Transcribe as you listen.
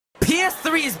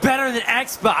PS3 is better than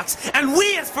Xbox, and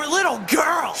Wii is for little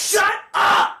girls! Shut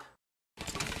up!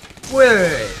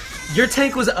 Wait. Your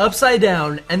tank was upside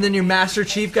down, and then your Master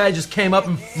Chief guy just came up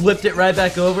and flipped it right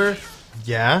back over?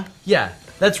 Yeah? Yeah,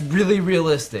 that's really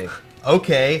realistic.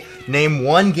 Okay, name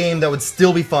one game that would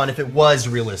still be fun if it was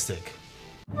realistic.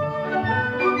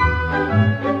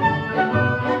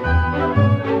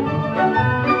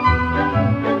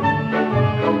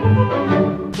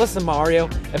 Listen, Mario,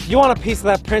 if you want a piece of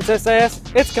that princess ass,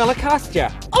 it's gonna cost ya.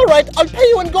 Alright, I'll pay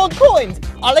you in gold coins.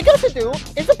 All I got to do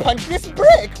is to punch this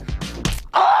brick.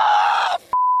 Ah!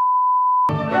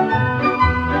 0-0.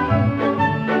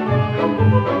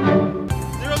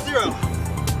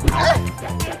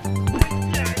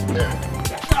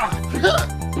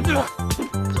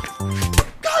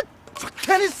 God,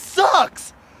 tennis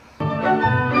sucks!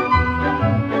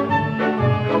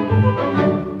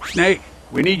 Snake,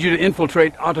 we need you to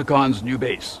infiltrate Otacon's new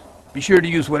base. Be sure to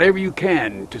use whatever you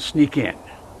can to sneak in.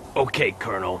 Okay,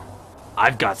 Colonel.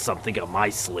 I've got something up my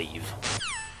sleeve.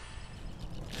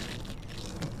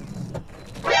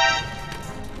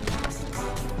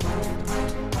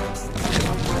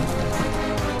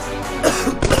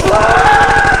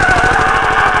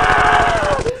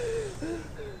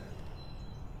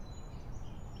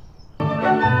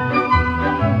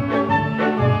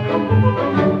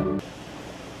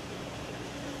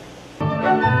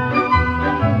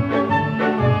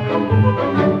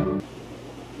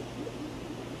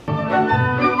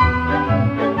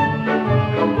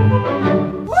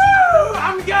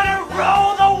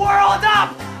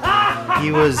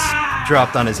 He was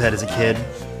dropped on his head as a kid.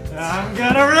 I'm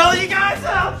gonna roll you guys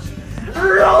out!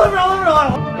 Roll it, roll it, roll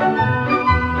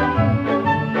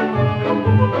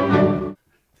it!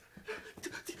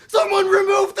 Someone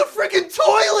remove the freaking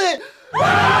toilet!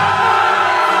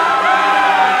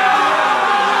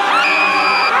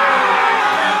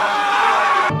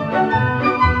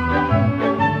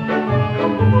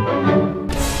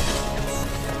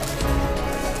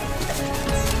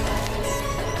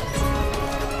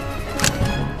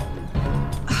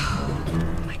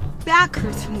 Back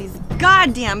hurts from these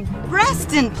goddamn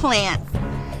breast implants.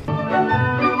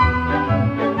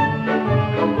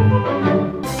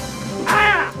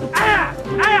 Ah! Ah!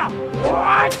 Ah!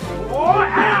 What? What?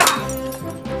 Ah!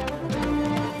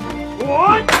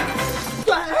 What?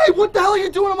 Hey, what the hell are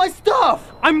you doing to my stuff?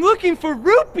 I'm looking for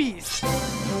rupees!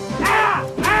 Ah!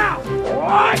 Ah!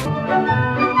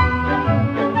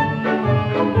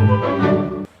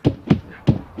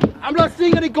 I'm not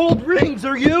seeing any gold rings,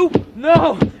 are you?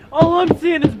 No! All I'm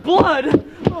seeing is blood!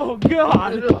 Oh,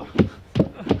 God!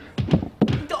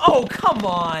 Oh, come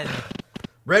on!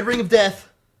 Red Ring of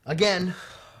Death. Again.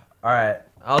 Alright,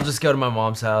 I'll just go to my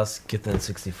mom's house, get the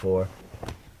N64.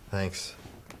 Thanks.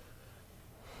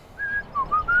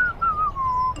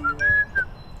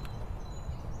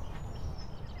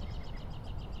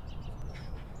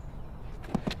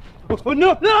 Oh,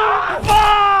 no! No!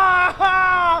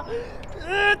 Ah!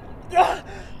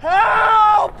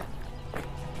 Help!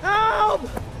 Help!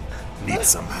 Need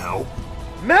some help?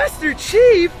 Master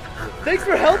Chief! Thanks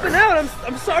for helping out.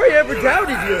 I'm sorry I ever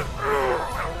doubted you.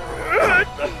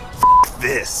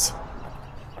 This.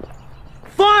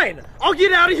 Fine! I'll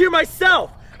get out of here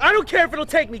myself! I don't care if it'll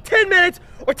take me 10 minutes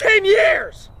or 10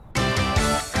 years!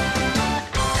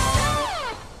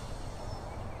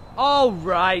 All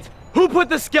right. Who put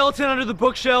the skeleton under the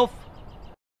bookshelf?